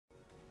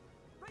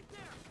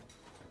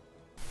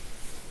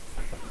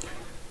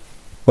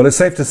Well, it's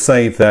safe to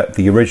say that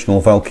the original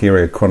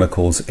Valkyria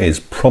Chronicles is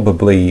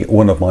probably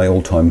one of my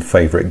all-time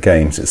favourite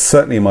games. It's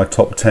certainly in my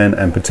top 10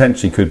 and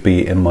potentially could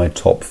be in my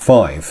top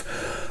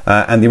 5.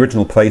 And the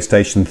original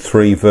PlayStation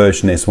 3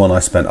 version is one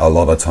I spent a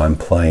lot of time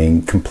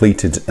playing,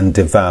 completed and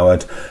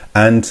devoured,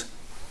 and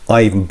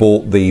I even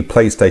bought the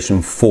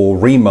PlayStation 4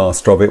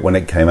 remaster of it when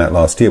it came out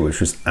last year, which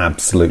was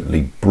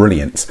absolutely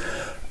brilliant.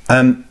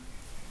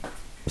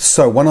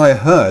 So when I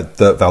heard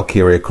that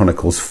Valkyria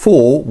Chronicles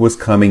 4 was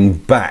coming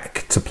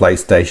back to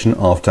PlayStation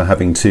after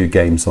having 2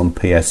 games on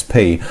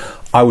PSP,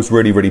 I was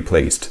really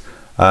pleased.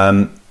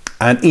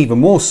 And even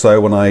more so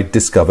when I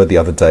discovered the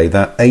other day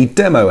that a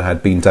demo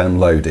had been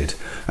downloaded.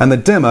 And the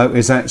demo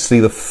is actually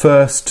the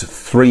first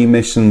 3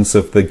 missions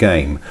of the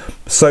game.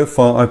 So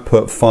far I've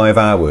put 5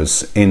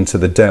 hours into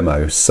the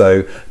demo,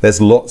 so there's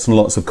lots and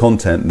lots of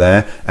content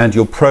there, and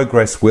your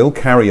progress will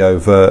carry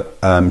over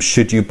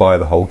should you buy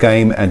the whole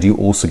game, and you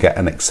also get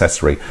an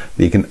accessory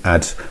that you can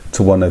add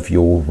to one of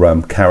your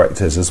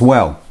characters as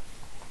well.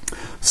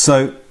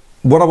 So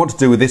what I want to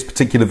do with this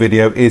particular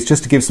video is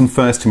just to give some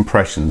first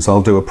impressions.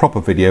 I'll do a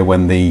proper video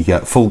when the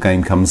full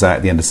game comes out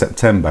at the end of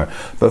September.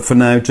 But for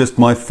now, just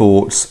my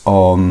thoughts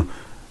on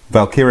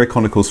Valkyria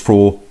Chronicles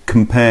 4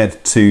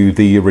 compared to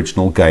the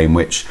original game,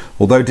 which,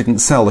 although didn't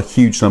sell a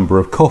huge number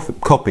of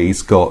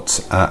copies, got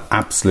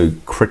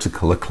absolute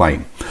critical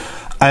acclaim.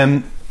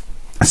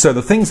 So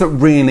the things that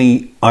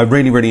I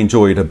really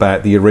enjoyed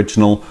about the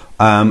original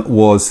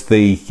was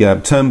the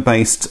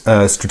turn-based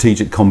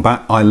strategic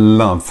combat. I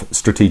love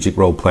strategic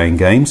role-playing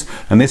games,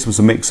 and this was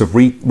a mix of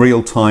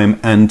real-time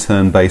and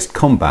turn-based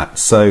combat.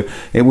 So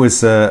it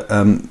was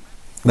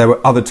there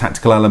were other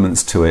tactical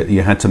elements to it.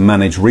 You had to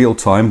manage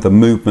real-time. The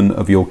movement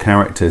of your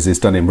characters is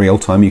done in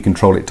real-time. You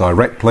control it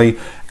directly,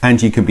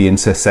 and you can be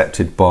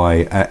intercepted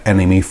by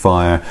enemy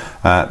fire,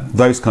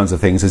 those kinds of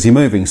things as you're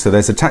moving. So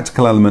there's a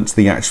tactical element to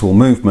the actual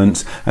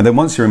movement, and then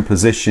once you're in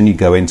position, you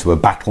go into a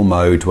battle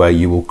mode where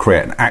you will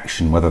create an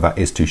action, whether that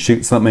is to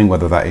shoot something,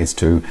 whether that is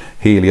to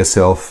heal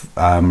yourself,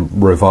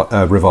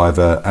 revive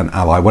an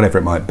ally, whatever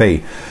it might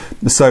be.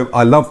 So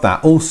I love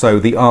that. Also,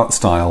 the art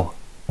style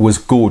was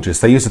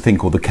gorgeous. They used a thing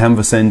called the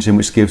canvas engine,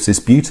 which gives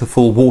this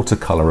beautiful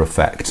watercolor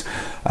effect,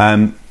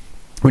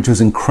 which was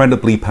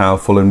incredibly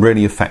powerful and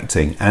really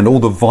affecting, and all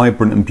the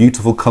vibrant and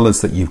beautiful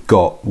colors that you've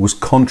got was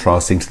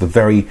contrasting to the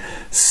very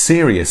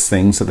serious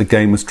things that the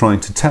game was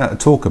trying to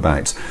talk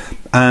about.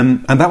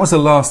 And that was the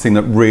last thing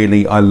that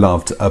really I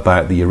loved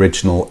about the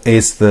original,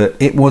 is that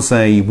it was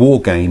a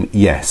war game,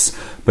 yes,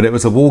 but it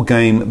was a war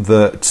game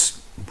that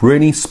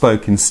really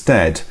spoke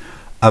instead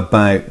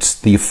about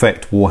the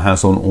effect war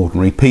has on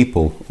ordinary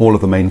people. All of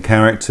the main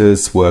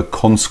characters were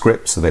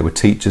conscripts, so they were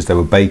teachers, they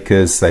were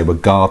bakers, they were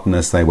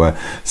gardeners, they were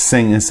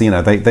singers, you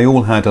know, they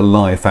all had a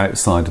life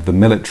outside of the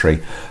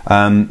military.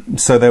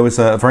 So there was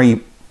a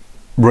very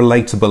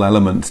relatable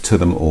element to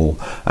them all,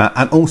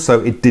 and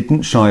also it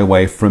didn't shy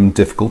away from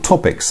difficult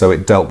topics. So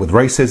it dealt with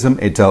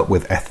racism, it dealt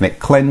with ethnic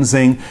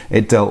cleansing,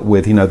 it dealt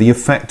with, you know, the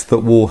effect that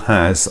war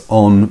has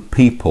on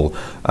people,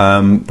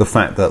 the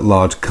fact that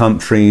large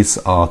countries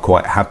are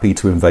quite happy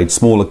to invade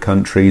smaller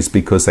countries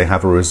because they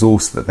have a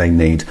resource that they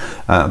need,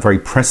 very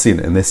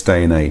prescient in this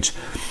day and age.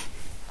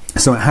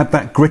 So it had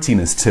that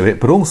grittiness to it,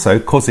 but also,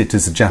 because it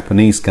is a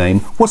Japanese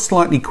game, was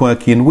slightly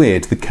quirky and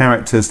weird. The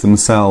characters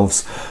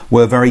themselves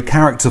were very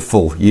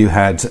characterful. You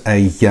had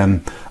a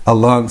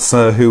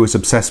lancer who was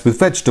obsessed with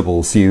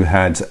vegetables. You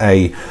had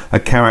a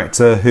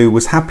character who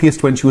was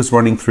happiest when she was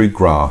running through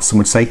grass and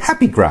would say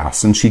happy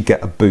grass, and she'd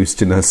get a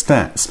boost in her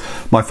stats.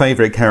 My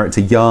favourite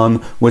character,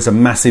 Jan, was a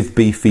massive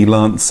beefy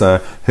lancer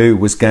who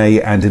was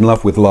gay and in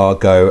love with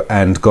Largo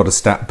and got a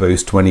stat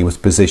boost when he was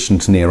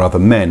positioned near other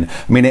men.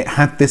 I mean, it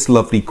had this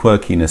lovely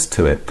quirkiness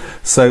to it.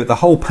 So the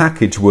whole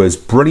package was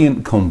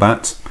brilliant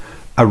combat,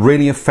 a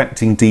really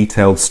affecting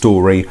detailed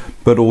story,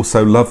 but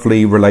also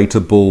lovely,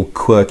 relatable,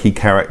 quirky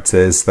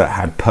characters that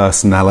had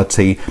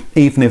personality,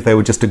 even if they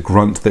were just a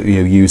grunt that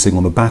you're using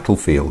on the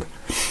battlefield.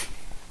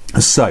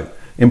 So,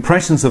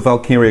 impressions of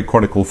Valkyria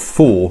Chronicles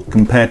 4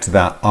 compared to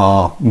that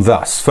are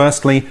thus.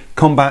 Firstly,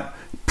 combat,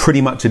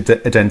 pretty much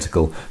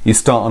identical. You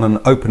start on an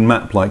open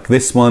map like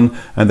this one,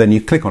 and then you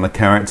click on a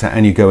character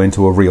and you go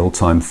into a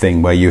real-time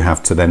thing where you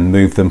have to then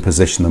move them,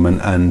 position them,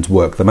 and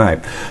work them out.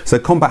 So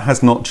combat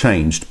has not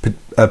changed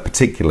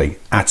particularly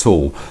at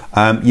all.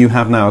 You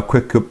have now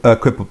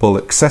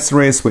equipable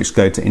accessories which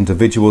go to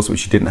individuals,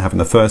 which you didn't have in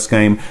the first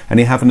game, and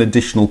you have an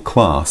additional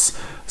class.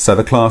 So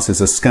the class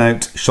is a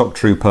scout, shock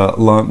trooper,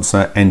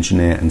 lancer,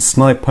 engineer and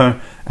sniper,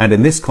 and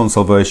in this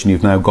console version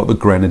you've now got the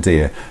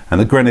grenadier,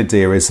 and the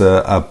grenadier is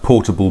a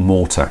portable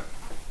mortar,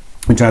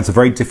 which adds a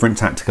very different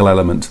tactical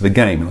element to the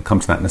game, and I'll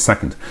come to that in a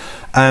second.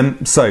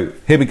 So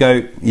here we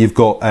go. You've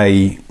got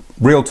a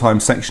real-time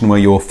section where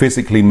you're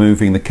physically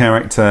moving the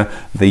character.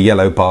 The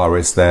yellow bar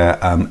is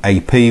their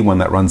AP. When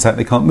that runs out,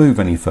 they can't move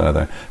any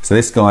further. So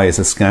this guy is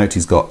a scout.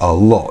 He's got a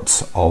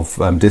lot of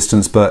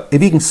distance, but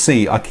if you can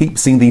see, I keep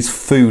seeing these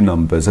foo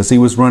numbers as he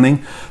was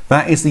running.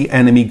 That is the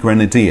enemy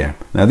grenadier.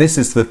 Now this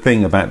is the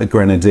thing about the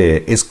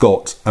grenadier. It's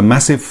got a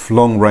massive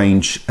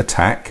long-range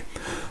attack,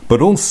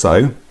 but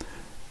also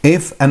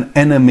if an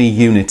enemy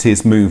unit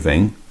is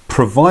moving,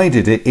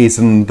 provided it is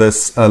in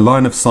this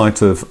line of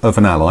sight of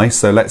an ally,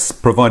 so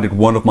provided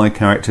one of my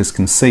characters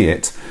can see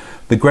it,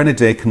 the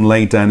Grenadier can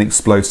lay down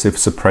explosive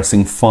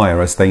suppressing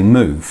fire as they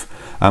move.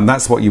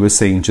 That's what you were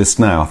seeing just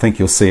now. I think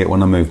you'll see it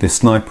when I move this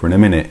sniper in a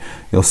minute.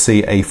 You'll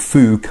see a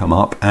foo come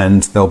up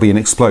and there'll be an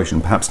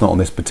explosion, perhaps not on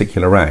this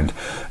particular round,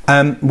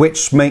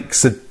 which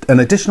makes an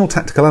additional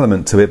tactical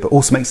element to it, but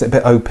also makes it a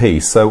bit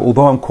OP. So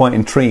although I'm quite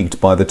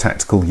intrigued by the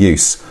tactical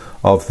use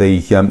of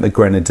the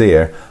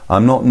Grenadier,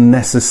 I'm not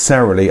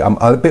necessarily, I'm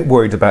a bit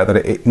worried about that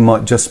it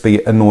might just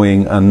be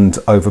annoying and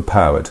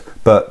overpowered,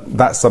 but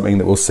that's something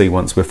that we'll see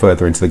once we're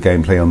further into the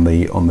gameplay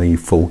on the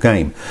full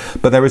game.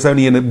 But there is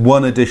only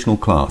one additional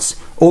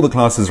class. All the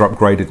classes are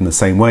upgraded in the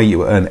same way.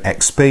 You earn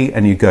XP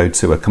and you go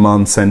to a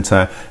command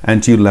center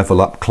and you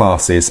level up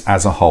classes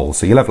as a whole.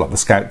 So you level up the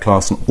scout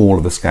class and all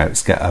of the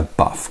scouts get a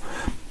buff.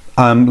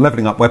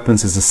 Leveling up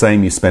weapons is the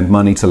same. You spend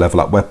money to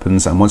level up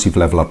weapons, and once you've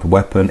leveled up a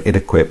weapon, it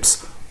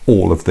equips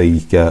all of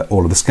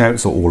the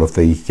scouts or all of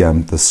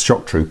the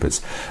shock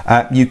troopers.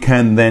 You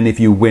can then, if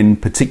you win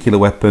particular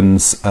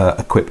weapons,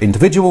 equip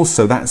individuals,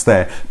 so that's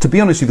there. To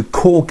be honest with you, the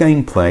core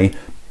gameplay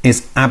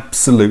is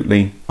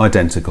absolutely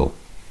identical,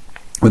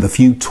 with a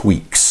few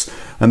tweaks.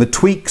 And the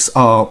tweaks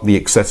are the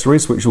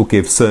accessories, which will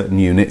give certain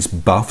units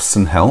buffs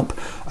and help.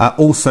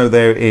 Also,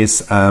 there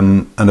is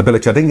an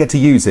ability, I didn't get to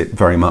use it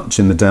very much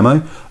in the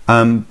demo,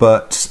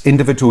 but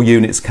individual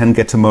units can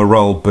get a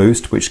morale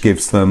boost, which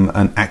gives them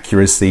an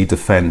accuracy,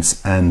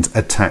 defense, and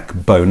attack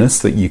bonus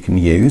that you can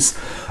use.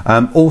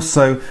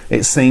 Also,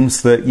 it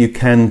seems that you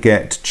can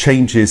get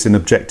changes in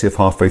objective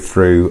halfway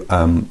through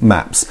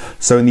maps.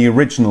 So in the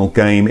original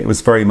game, it was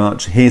very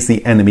much, here's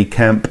the enemy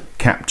camp,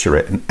 capture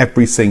it, and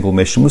every single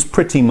mission was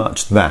pretty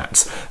much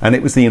that, and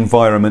it was the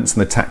environments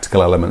and the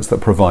tactical elements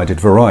that provided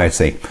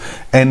variety.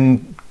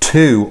 And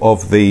 2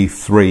 of the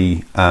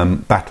 3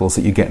 battles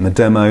that you get in the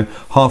demo,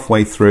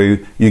 halfway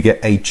through you get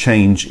a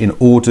change in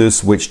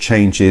orders which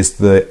changes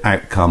the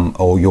outcome,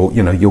 or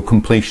your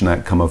completion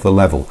outcome of the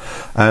level.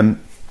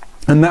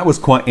 And that was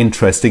quite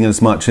interesting,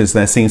 as much as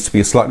there seems to be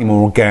a slightly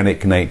more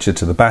organic nature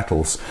to the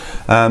battles.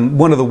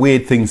 One of the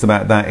weird things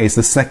about that is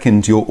the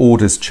second your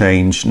orders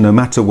change, no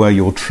matter where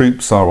your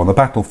troops are on the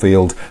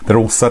battlefield, they're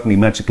all suddenly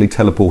magically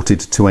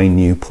teleported to a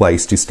new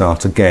place to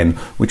start again,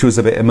 which was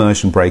a bit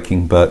immersion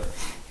breaking, but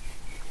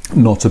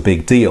not a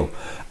big deal.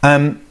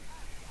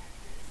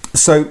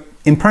 So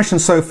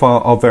impressions so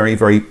far are very,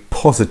 very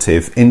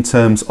positive in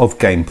terms of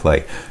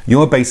gameplay.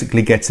 You're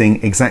basically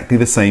getting exactly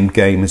the same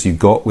game as you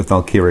got with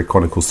Valkyria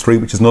Chronicles 3,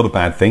 which is not a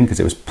bad thing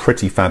because it was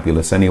pretty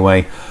fabulous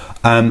anyway,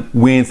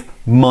 with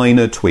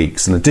minor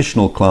tweaks, an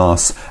additional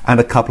class, and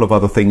a couple of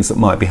other things that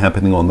might be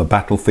happening on the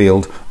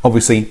battlefield.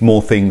 Obviously,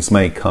 more things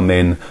may come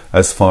in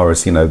as far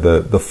as,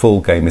 the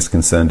full game is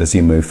concerned as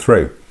you move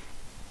through.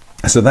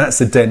 So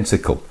that's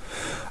identical.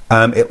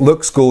 It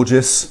looks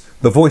gorgeous.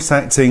 The voice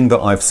acting that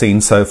I've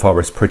seen so far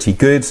is pretty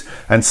good,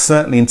 and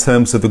certainly in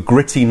terms of the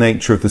gritty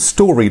nature of the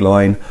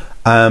storyline,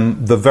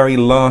 the very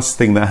last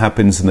thing that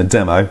happens in the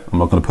demo, I'm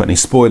not going to put any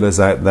spoilers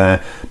out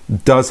there,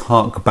 does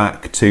hark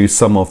back to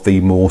some of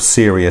the more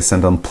serious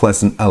and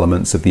unpleasant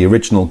elements of the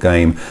original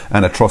game,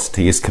 and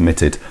atrocity is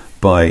committed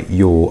by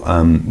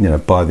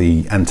by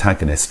the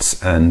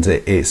antagonists, and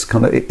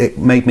it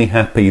made me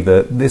happy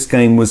that this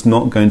game was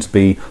not going to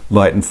be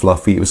light and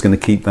fluffy. It was going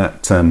to keep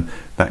that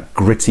that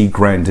gritty,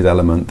 grounded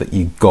element that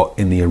you got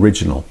in the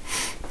original.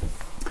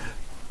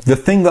 The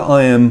thing that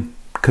I am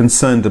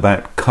concerned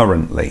about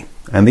currently,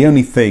 and the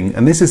only thing,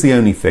 and this is the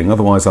only thing,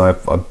 otherwise I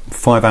have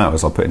 5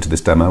 hours I'll put into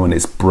this demo and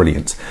it's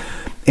brilliant,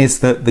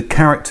 is that the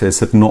characters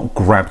have not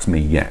grabbed me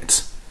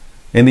yet.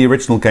 In the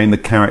original game, the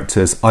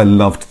characters, I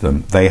loved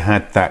them. They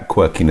had that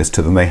quirkiness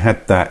to them. They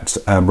had that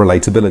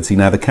relatability.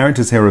 Now, the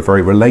characters here are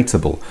very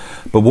relatable.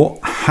 But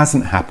what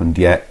hasn't happened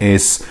yet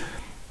is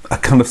a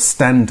kind of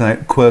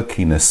standout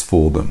quirkiness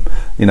for them.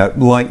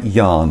 Like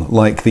Yarn,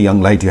 like the young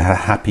lady who had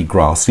Happy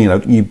Grass.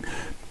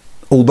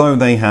 Although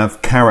they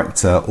have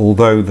character,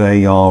 although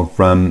they are,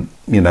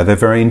 they're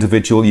very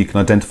individual, you can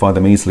identify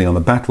them easily on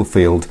the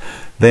battlefield,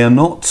 they are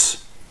not...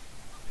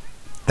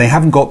 They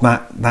haven't got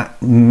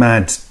that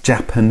mad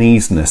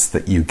Japaneseness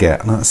that you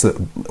get. And that's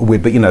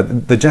weird,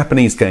 but the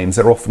Japanese games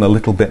are often a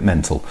little bit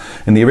mental.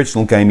 In the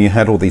original game, you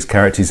had all these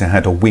characters. You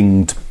had a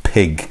winged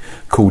pig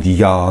called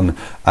Yarn.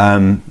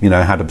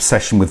 Had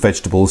obsession with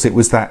vegetables. It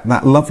was that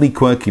lovely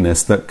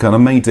quirkiness that kind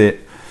of made it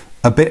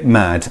a bit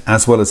mad,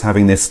 as well as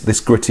having this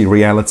gritty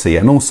reality,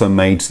 and also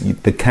made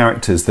the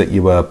characters that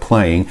you were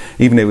playing,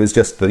 even if it was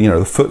just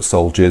the foot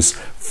soldiers,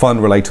 fun,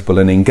 relatable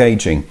and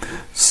engaging.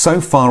 So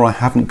far I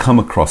haven't come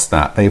across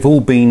that. They've all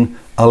been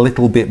a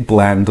little bit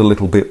bland, a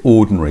little bit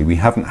ordinary. We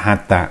haven't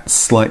had that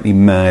slightly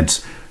mad,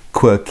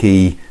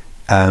 quirky,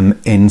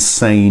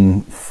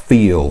 insane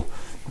feel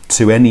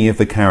to any of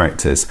the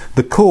characters.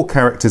 The core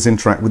characters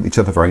interact with each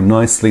other very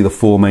nicely. The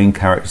 4 main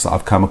characters that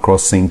I've come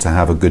across seem to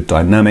have a good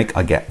dynamic.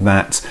 I get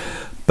that.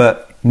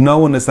 But no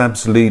one has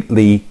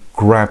absolutely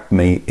grabbed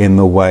me in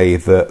the way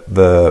that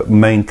the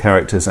main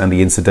characters and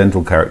the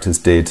incidental characters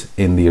did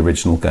in the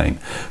original game.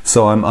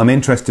 So I'm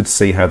interested to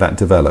see how that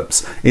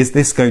develops. Is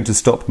this going to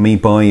stop me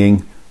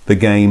buying the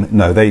game?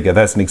 No, there you go.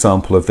 That's an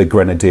example of the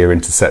Grenadier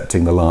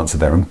intercepting the Lancer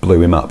there and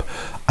blew him up.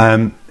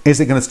 Is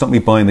it going to stop me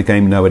buying the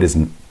game? No, it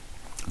isn't.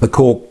 The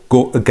core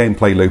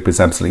gameplay loop is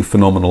absolutely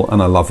phenomenal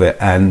and I love it,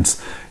 and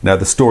you know,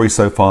 the story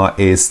so far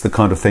is the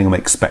kind of thing I'm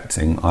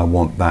expecting. I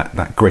want that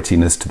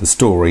grittiness to the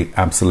story,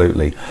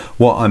 absolutely.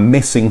 What I'm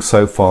missing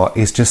so far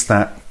is just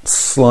that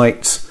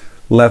slight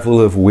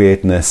level of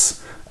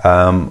weirdness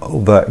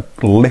that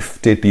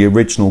lifted the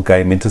original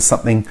game into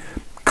something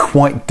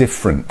quite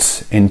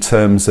different in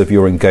terms of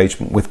your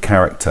engagement with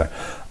character.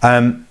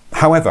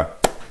 However,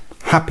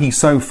 happy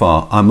so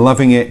far. I'm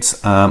loving it.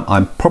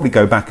 I'll probably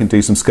go back and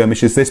do some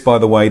skirmishes. This, by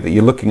the way, that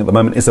you're looking at the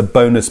moment is a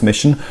bonus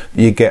mission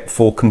that you get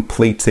for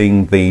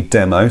completing the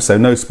demo. So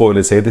no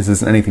spoilers here. This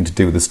isn't anything to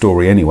do with the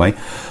story anyway.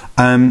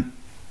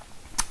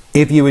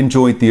 If you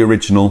enjoyed the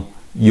original,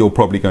 you're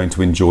probably going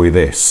to enjoy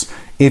this.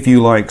 If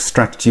you like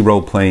strategy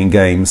role-playing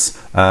games,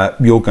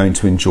 you're going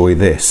to enjoy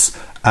this.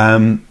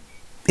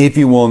 If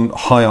you want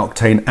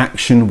high-octane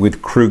action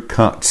with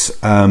crew-cut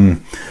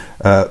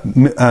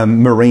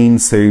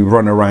Marines who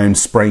run around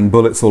spraying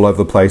bullets all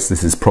over the place,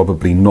 this is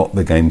probably not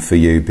the game for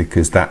you,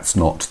 because that's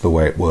not the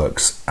way it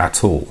works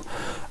at all.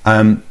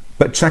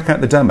 But check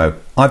out the demo.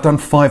 I've done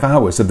 5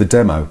 hours of the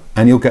demo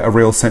and you'll get a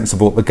real sense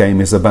of what the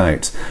game is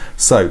about.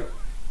 So,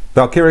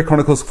 Valkyria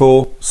Chronicles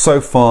 4,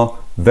 so far,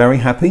 very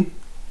happy.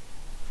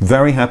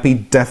 Very happy.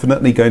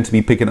 Definitely going to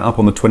be picking it up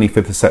on the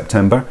 25th of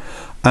September.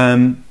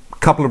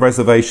 Couple of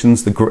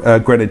reservations.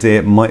 The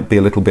Grenadier might be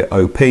a little bit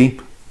OP.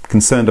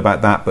 Concerned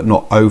about that, but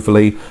not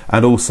overly.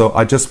 And also,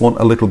 I just want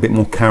a little bit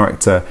more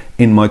character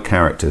in my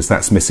characters.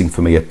 That's missing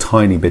for me a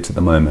tiny bit at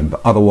the moment.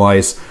 But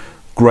otherwise,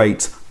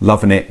 great,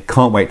 loving it.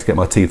 Can't wait to get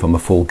my teeth on the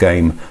full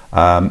game.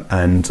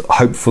 And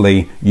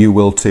hopefully you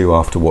will too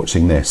after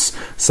watching this.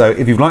 So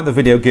if you've liked the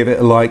video, give it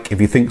a like.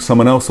 If you think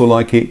someone else will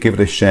like it, give it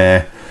a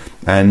share.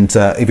 And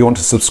if you want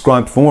to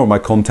subscribe for more of my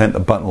content, the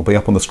button will be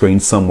up on the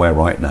screen somewhere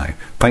right now.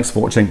 Thanks for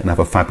watching and have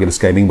a fabulous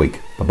gaming week.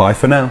 Bye-bye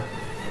for now.